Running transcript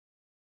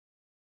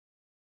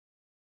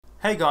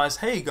Hey guys,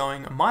 how you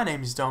going? My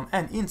name is Dom,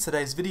 and in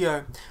today's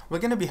video we're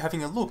going to be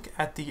having a look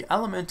at the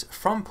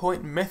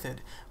elementFromPoint method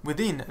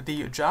within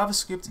the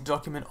JavaScript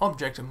document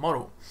object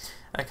model.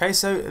 Okay,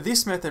 so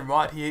this method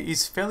right here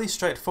is fairly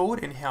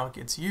straightforward in how it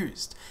gets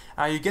used.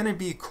 You're going to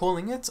be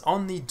calling it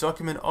on the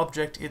document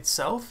object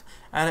itself,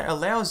 and it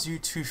allows you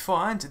to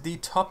find the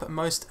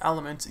topmost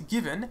element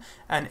given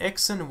an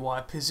X and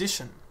Y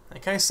position.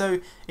 Okay, so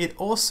it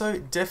also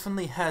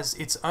definitely has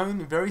its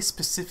own very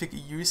specific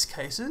use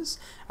cases.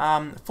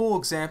 For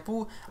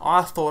example,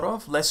 I thought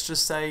of, let's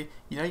just say,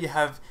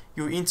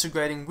 you're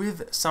integrating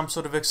with some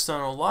sort of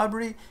external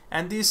library,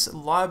 and this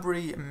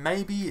library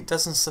maybe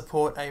doesn't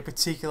support a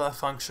particular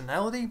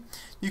functionality.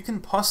 You can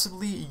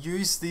possibly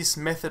use this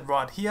method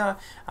right here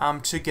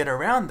to get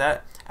around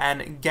that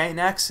and gain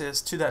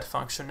access to that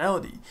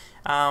functionality.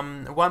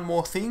 One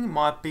more thing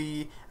might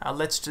be,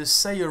 let's just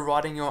say you're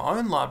writing your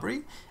own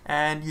library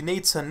and you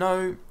need to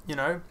know,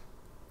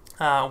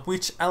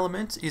 which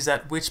element is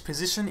at which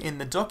position in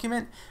the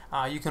document.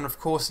 You can of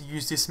course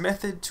use this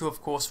method to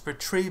of course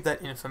retrieve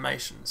that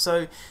information.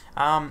 So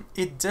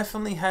it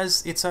definitely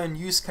has its own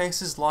use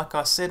cases, like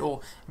I said, or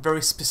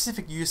very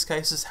specific use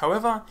cases.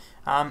 However,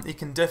 it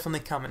can definitely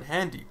come in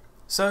handy.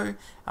 So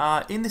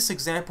in this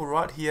example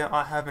right here,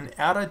 I have an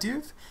outer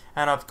div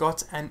and I've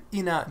got an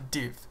inner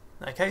div.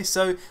 Okay,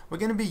 so we're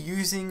going to be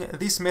using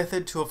this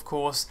method to of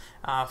course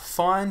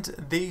find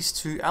these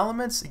two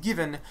elements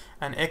given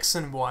an X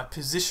and Y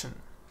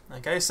position.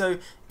 Okay, so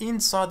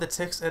inside the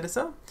text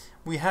editor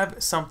we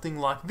have something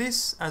like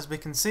this. As we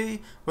can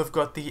see, we've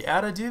got the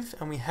outer div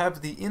and we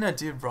have the inner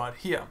div right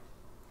here.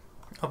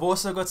 I've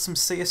also got some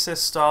CSS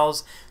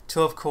styles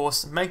to of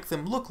course make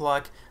them look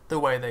like the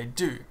way they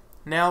do.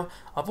 Now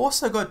I've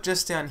also got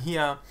just down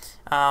here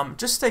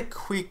just a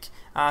quick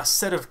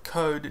set of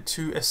code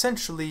to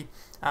essentially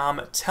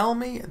tell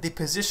me the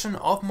position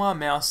of my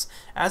mouse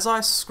as I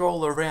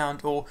scroll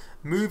around or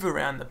move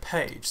around the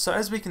page. So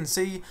as we can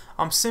see,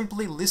 I'm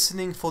simply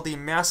listening for the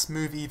mouse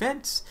move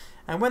event,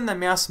 and when the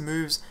mouse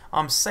moves,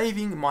 I'm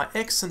saving my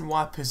X and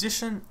Y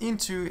position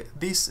into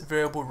this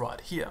variable right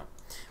here,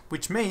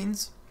 which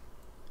means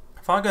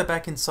if I go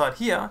back inside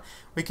here,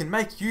 we can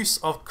make use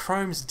of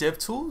Chrome's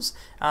DevTools,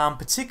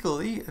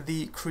 particularly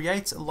the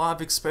Create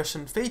Live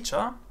Expression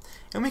feature,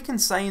 and we can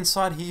say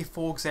inside here,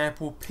 for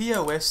example,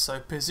 POS, so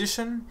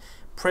position,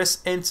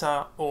 press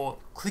enter or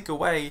click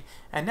away,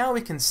 and now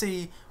we can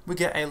see we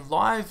get a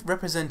live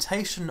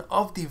representation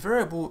of the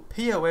variable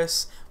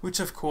POS, which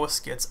of course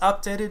gets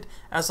updated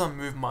as I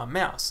move my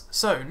mouse.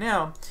 So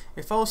now,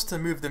 if I was to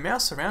move the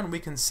mouse around, we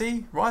can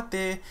see right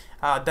there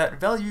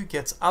that value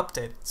gets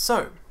updated.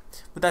 So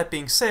with that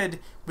being said,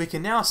 we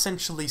can now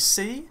essentially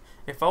see,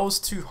 if I was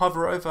to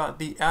hover over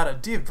the outer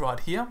div right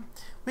here,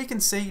 we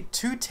can see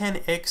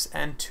 210x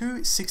and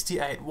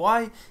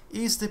 268y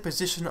is the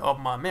position of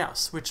my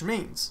mouse, which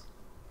means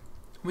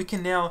we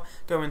can now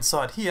go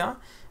inside here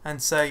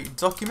and say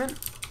document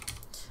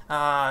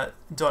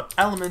dot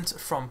element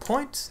from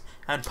point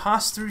and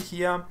pass through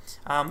here.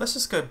 Let's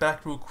just go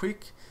back real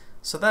quick.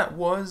 So that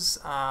was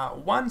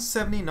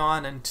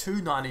 179 and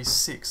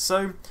 296.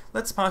 So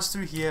let's pass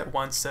through here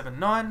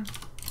 179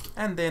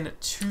 and then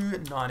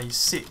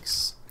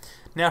 296.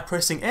 Now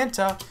pressing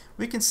enter,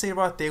 we can see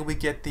right there we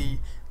get the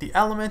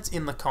element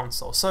in the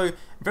console. So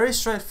very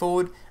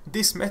straightforward.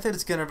 This method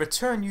is going to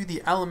return you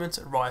the element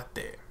right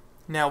there.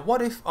 Now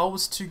what if I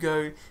was to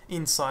go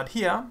inside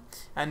here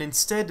and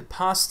instead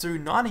pass through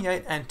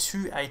 98 and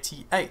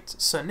 288?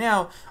 So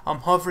now I'm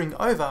hovering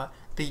over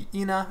the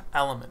inner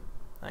element.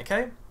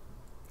 Okay,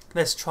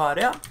 let's try it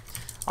out.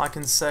 I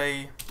can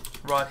say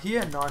right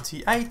here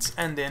 98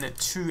 and then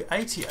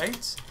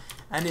 288,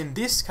 and in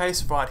this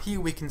case right here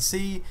we can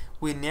see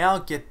we now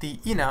get the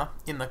inner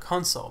in the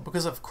console,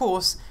 because of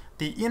course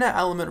the inner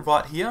element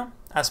right here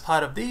as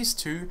part of these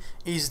two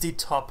is the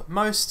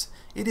topmost.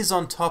 It is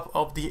on top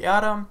of the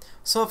outer,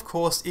 so of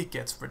course it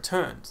gets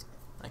returned.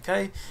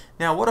 Okay,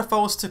 now what if I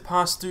was to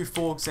pass through,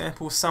 for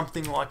example,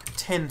 something like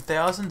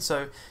 10,000,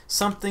 so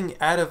something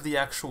out of the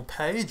actual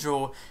page,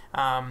 or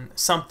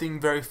something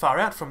very far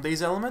out from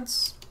these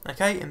elements?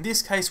 Okay, in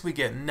this case we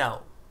get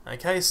null.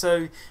 Okay,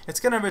 so it's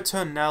going to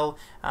return null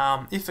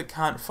if it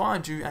can't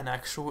find you an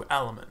actual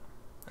element.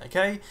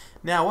 Okay,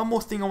 now one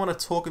more thing I want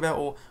to talk about,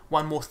 or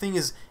one more thing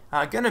is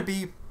going to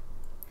be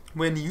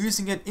when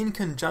using it in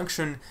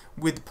conjunction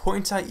with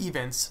pointer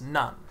events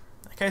none.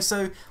 Okay,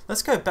 so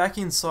let's go back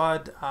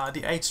inside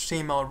the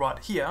HTML right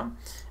here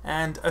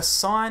and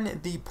assign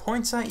the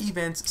pointer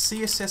event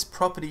CSS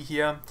property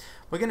here.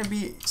 We're going to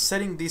be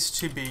setting this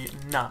to be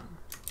none.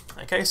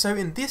 Okay, so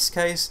in this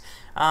case,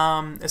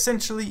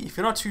 essentially, if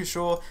you're not too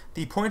sure,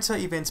 the pointer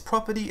events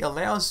property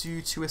allows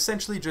you to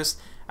essentially just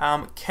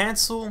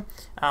cancel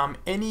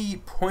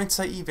any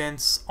pointer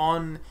events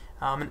on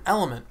an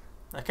element.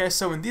 Okay,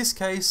 so in this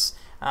case,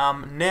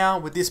 now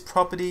with this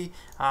property,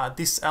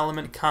 this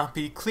element can't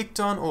be clicked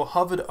on or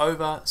hovered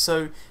over.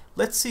 So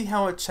let's see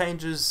how it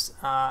changes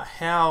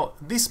how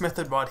this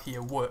method right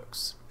here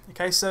works.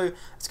 Okay, so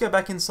let's go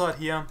back inside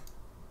here.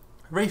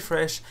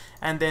 refresh,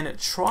 and then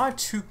try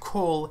to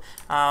call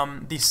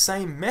the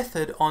same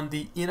method on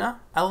the inner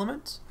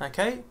element.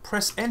 Okay,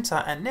 press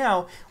enter, and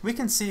now we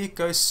can see it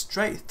goes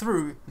straight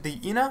through the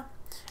inner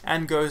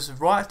and goes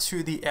right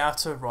to the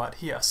outer right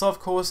here. So of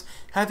course,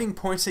 having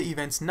pointer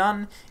events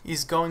none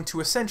is going to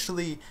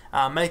essentially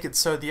make it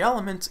so the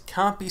element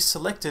can't be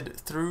selected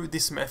through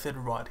this method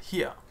right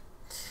here.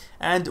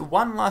 And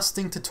one last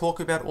thing to talk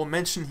about or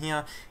mention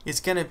here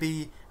is going to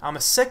be a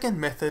second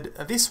method,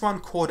 this one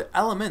called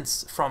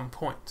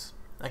elementFromPoint.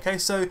 Okay,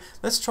 so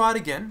let's try it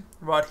again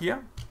right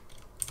here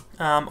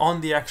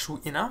on the actual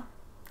inner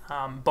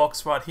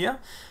box right here.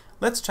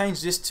 Let's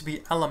change this to be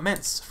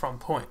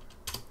elementFromPoint.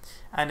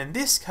 And in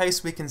this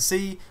case, we can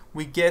see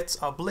we get,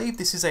 I believe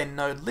this is a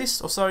node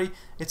list, or sorry,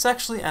 it's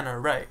actually an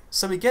array.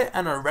 So we get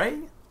an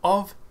array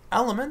of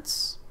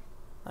elements,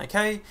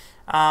 okay,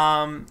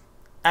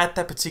 at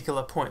that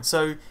particular point.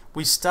 So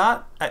we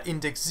start at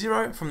index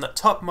 0 from the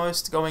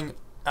topmost, going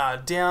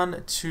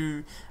down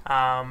to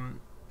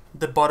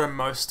the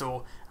bottommost,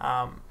 or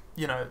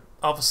you know,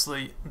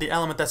 obviously the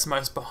element that's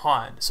most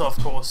behind. So of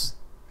course,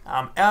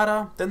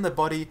 outer, then the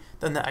body,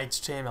 then the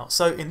HTML.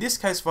 So in this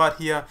case right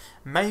here,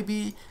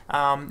 maybe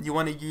you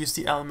want to use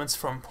the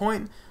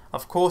elementFromPoint.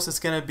 Of course, it's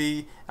going to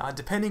be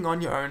depending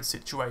on your own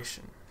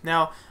situation.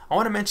 Now, I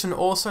want to mention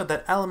also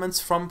that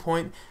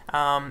elementFromPoint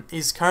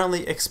is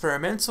currently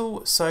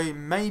experimental, so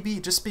maybe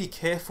just be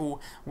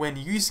careful when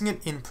using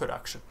it in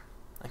production.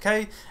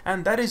 Okay,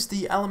 and that is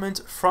the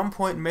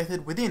elementFromPoint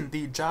method within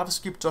the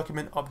JavaScript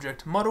document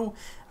object model.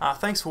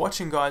 Thanks for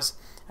watching, guys,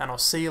 and I'll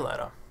see you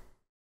later.